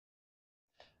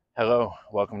Hello,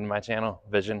 welcome to my channel,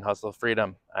 Vision, Hustle,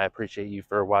 Freedom. I appreciate you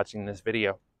for watching this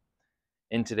video.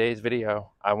 In today's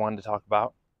video, I wanted to talk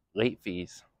about late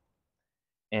fees.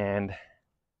 And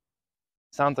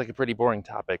sounds like a pretty boring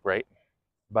topic, right?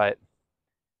 But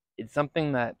it's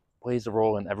something that plays a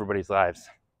role in everybody's lives.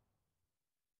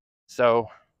 So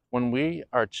when we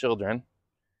are children,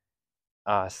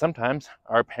 sometimes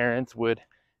our parents would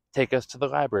take us to the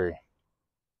library.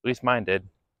 At least mine did.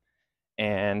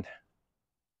 And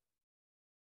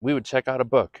we would check out a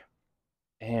book.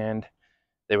 And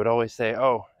they would always say,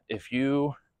 oh, if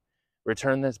you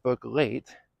return this book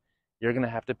late, you're going to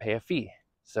have to pay a fee.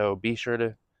 So be sure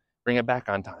to bring it back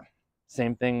on time.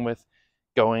 Same thing with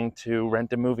going to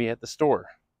rent a movie at the store.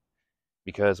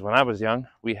 Because when I was young,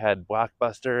 we had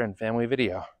Blockbuster and Family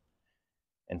Video.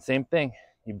 And same thing,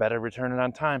 you better return it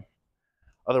on time.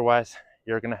 Otherwise,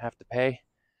 you're going to have to pay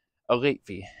a late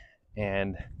fee.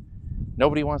 And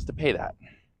nobody wants to pay that.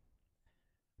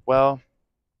 Well,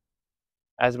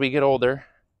 as we get older,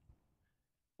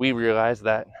 we realize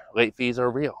that late fees are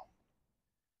real.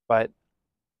 But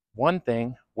one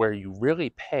thing where you really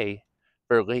pay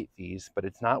for late fees, but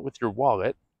it's not with your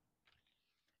wallet,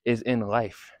 is in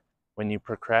life when you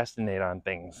procrastinate on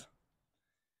things.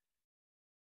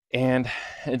 And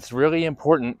it's really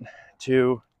important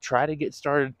to try to get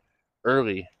started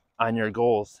early on your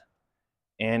goals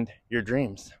and your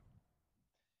dreams.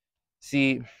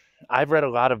 See, I've read a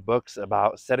lot of books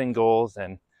about setting goals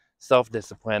and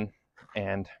self-discipline,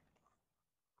 and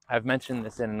I've mentioned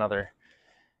this in another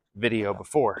video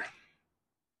before.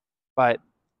 But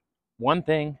one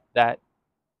thing that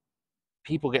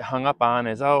people get hung up on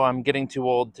is, oh, I'm getting too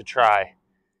old to try.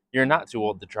 You're not too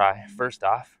old to try, first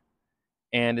off.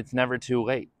 And it's never too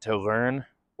late to learn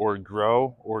or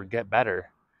grow or get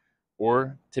better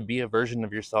or to be a version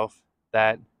of yourself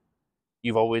that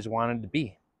you've always wanted to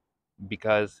be,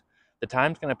 because the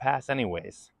time's going to pass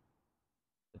anyways.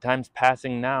 The time's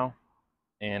passing now,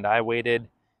 and I waited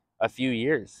a few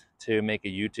years to make a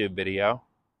YouTube video,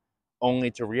 only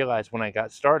to realize when I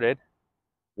got started,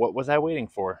 what was I waiting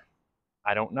for?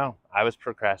 I don't know. I was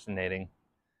procrastinating.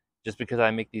 Just because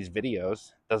I make these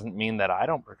videos doesn't mean that I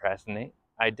don't procrastinate.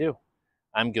 I do.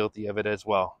 I'm guilty of it as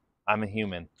well. I'm a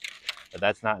human, but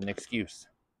that's not an excuse.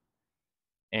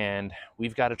 And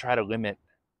we've got to try to limit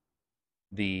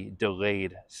the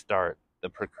delayed start, the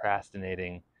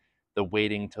procrastinating, the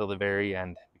waiting till the very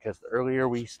end, because the earlier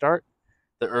we start,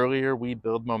 the earlier we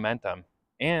build momentum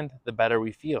and the better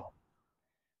we feel.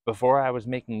 Before I was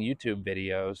making YouTube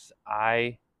videos,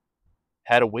 I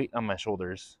had a weight on my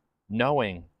shoulders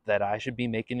knowing that I should be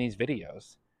making these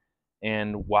videos.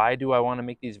 And why do I want to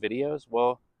make these videos?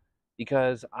 Well,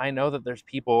 because I know that there's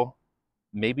people,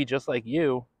 maybe just like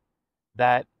you,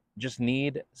 that just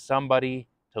need somebody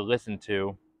to listen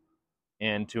to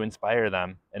and to inspire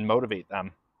them and motivate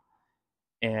them.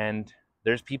 And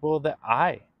there's people that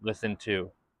I listen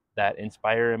to that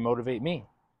inspire and motivate me.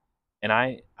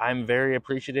 And I'm very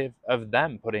appreciative of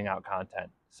them putting out content.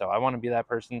 So I want to be that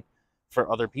person for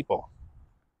other people.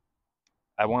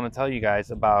 I want to tell you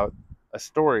guys about a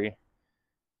story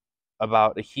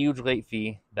about a huge late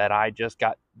fee that I just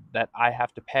got, that I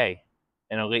have to pay,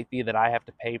 and a late fee that I have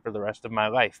to pay for the rest of my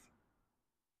life.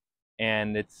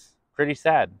 And it's pretty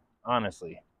sad,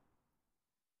 honestly.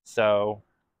 So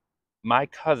my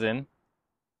cousin,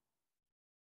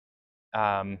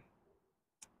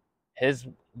 his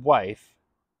wife,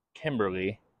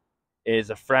 Kimberly, is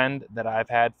a friend that I've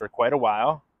had for quite a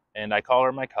while, and I call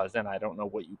her my cousin. I don't know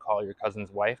what you call your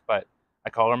cousin's wife, but I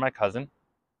call her my cousin.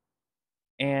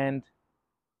 And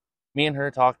me and her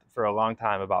talked for a long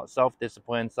time about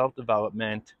self-discipline,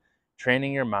 self-development,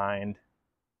 training your mind,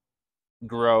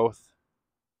 growth,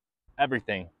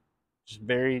 everything. Just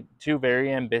two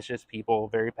very ambitious people,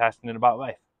 very passionate about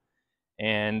life.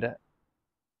 And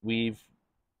we've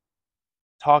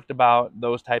talked about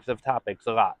those types of topics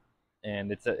a lot.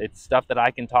 And it's stuff that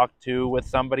I can talk to with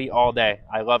somebody all day.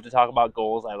 I love to talk about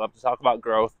goals. I love to talk about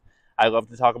growth. I love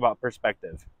to talk about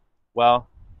perspective. Well,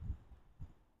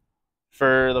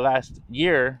 for the last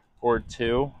year or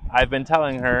two, I've been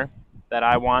telling her that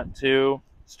I want to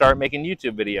start making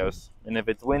YouTube videos. And if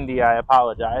it's windy, I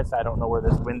apologize. I don't know where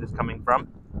this wind is coming from.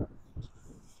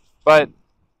 But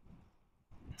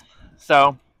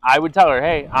so I would tell her,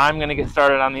 hey, I'm going to get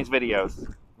started on these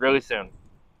videos really soon.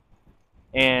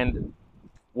 And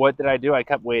what did I do? I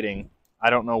kept waiting. I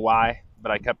don't know why,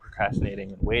 but I kept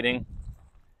procrastinating and waiting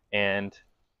and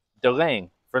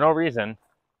delaying for no reason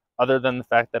other than the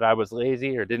fact that I was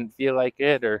lazy or didn't feel like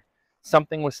it, or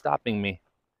something was stopping me.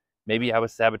 Maybe I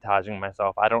was sabotaging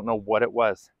myself. I don't know what it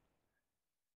was.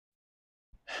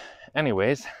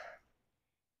 Anyways,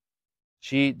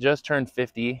 She just turned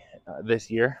 50 this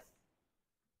year,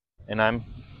 and I'm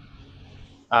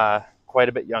quite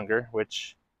a bit younger,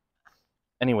 which,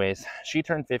 anyways, she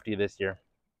turned 50 this year.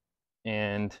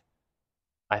 And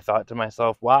I thought to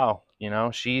myself, wow,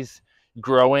 she's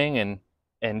growing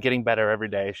and getting better every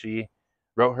day. She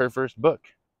wrote her first book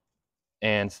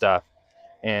and stuff,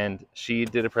 and she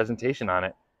did a presentation on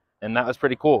it, and that was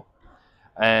pretty cool.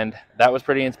 And that was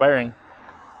pretty inspiring.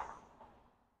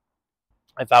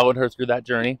 I followed her through that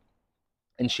journey,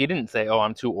 and she didn't say, oh,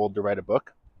 I'm too old to write a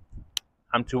book.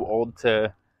 I'm too old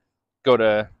to go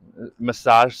to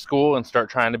massage school and start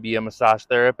trying to be a massage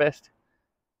therapist.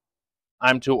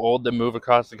 I'm too old to move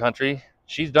across the country.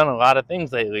 She's done a lot of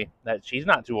things lately that she's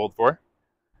not too old for.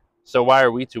 So why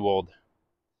are we too old?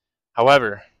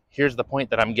 However, here's the point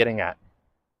that I'm getting at.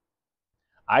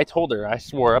 I told her, I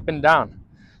swore up and down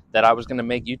that I was going to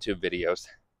make YouTube videos.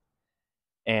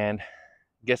 And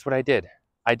guess what I did?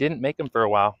 I didn't make them for a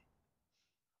while.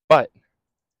 But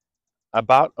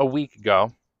about a week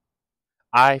ago,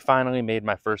 I finally made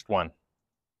my first one.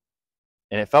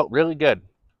 And it felt really good.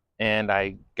 And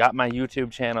I got my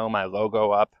YouTube channel, my logo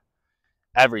up,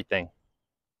 everything.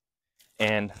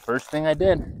 And first thing I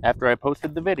did after I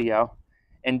posted the video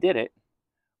and did it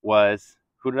was,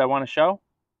 who did I want to show?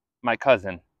 My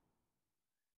cousin.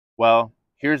 Well,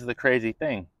 here's the crazy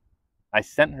thing. I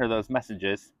sent her those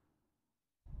messages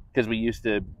because we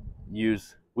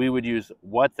would use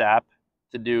WhatsApp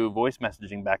to do voice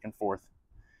messaging back and forth.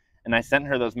 And I sent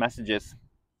her those messages,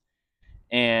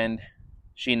 and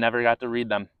she never got to read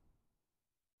them.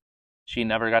 She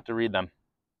never got to read them.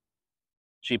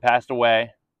 She passed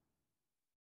away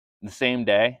the same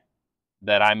day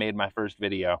that I made my first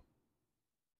video.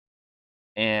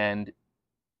 And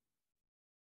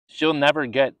she'll never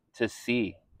get to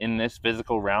see in this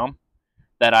physical realm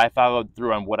that I followed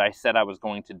through on what I said I was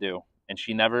going to do. And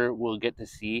she never will get to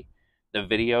see the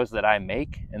videos that I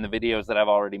make and the videos that I've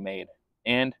already made,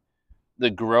 and the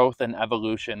growth and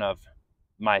evolution of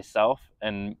myself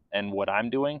and what I'm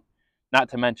doing. Not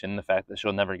to mention the fact that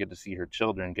she'll never get to see her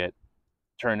children get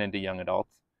turned into young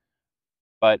adults.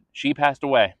 But she passed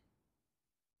away.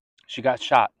 She got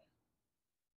shot.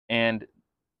 And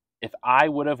if I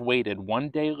would have waited one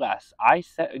day less, I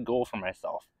set a goal for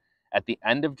myself at the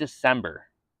end of December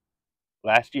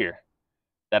last year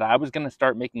that I was going to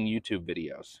start making YouTube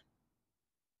videos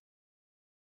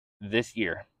this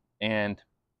year. And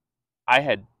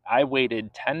I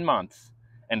waited 10 months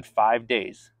and 5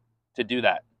 days to do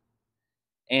that.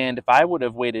 And if I would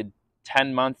have waited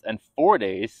 10 months and 4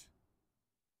 days,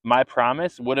 my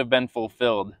promise would have been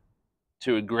fulfilled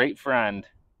to a great friend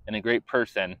and a great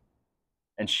person,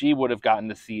 and she would have gotten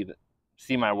to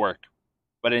see my work.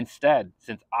 But instead,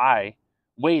 since I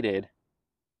waited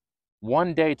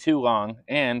one day too long,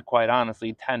 and quite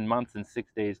honestly, 10 months and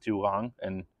 6 days too long,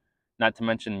 and not to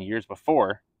mention the years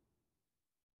before,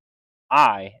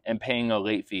 I am paying a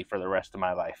late fee for the rest of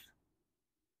my life.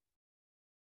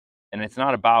 And it's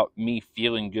not about me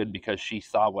feeling good because she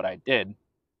saw what I did.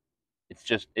 It's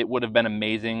just, it would have been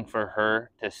amazing for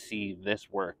her to see this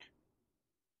work.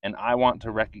 And I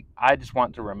just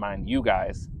want to remind you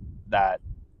guys that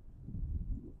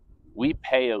we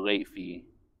pay a late fee,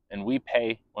 and we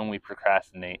pay when we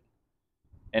procrastinate.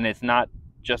 And it's not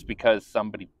just because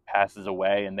somebody passes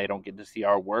away and they don't get to see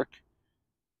our work.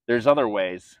 There's other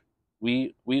ways.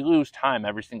 We lose time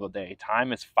every single day.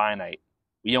 Time is finite.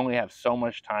 We only have so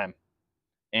much time.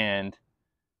 And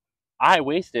I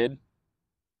wasted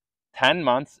 10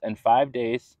 months and 5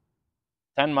 days,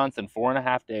 10 months and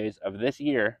 4.5 days of this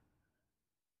year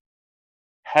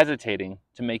hesitating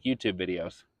to make YouTube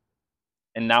videos.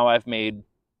 And now I've made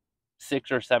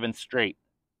 6 or 7 straight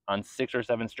on 6 or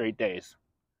 7 straight days.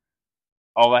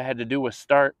 All I had to do was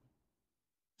start.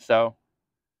 So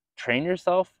train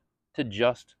yourself to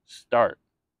just start,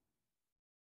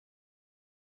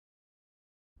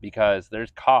 because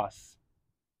there's costs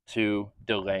to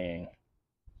delaying.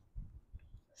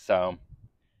 So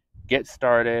get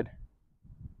started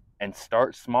and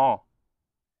start small.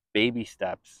 Baby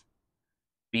steps.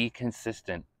 Be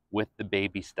consistent with the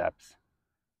baby steps.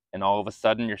 And all of a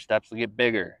sudden your steps will get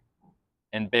bigger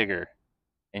and bigger,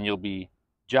 and you'll be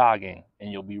jogging,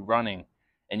 and you'll be running,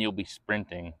 and you'll be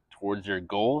sprinting towards your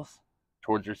goals,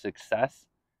 towards your success,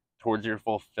 towards your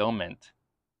fulfillment.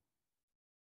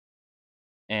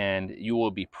 And you will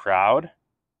be proud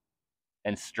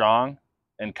and strong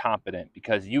and confident,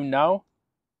 because you know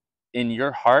in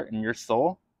your heart and your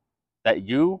soul that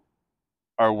you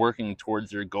are working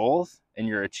towards your goals, and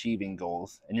you're achieving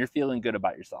goals, and you're feeling good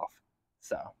about yourself.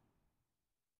 So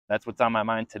that's what's on my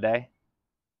mind today.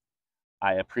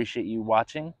 I appreciate you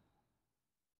watching.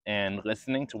 and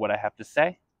listening to what I have to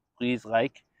say. Please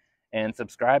like and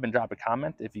subscribe and drop a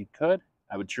comment if you could.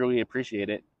 I would truly appreciate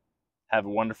it. Have a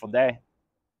wonderful day.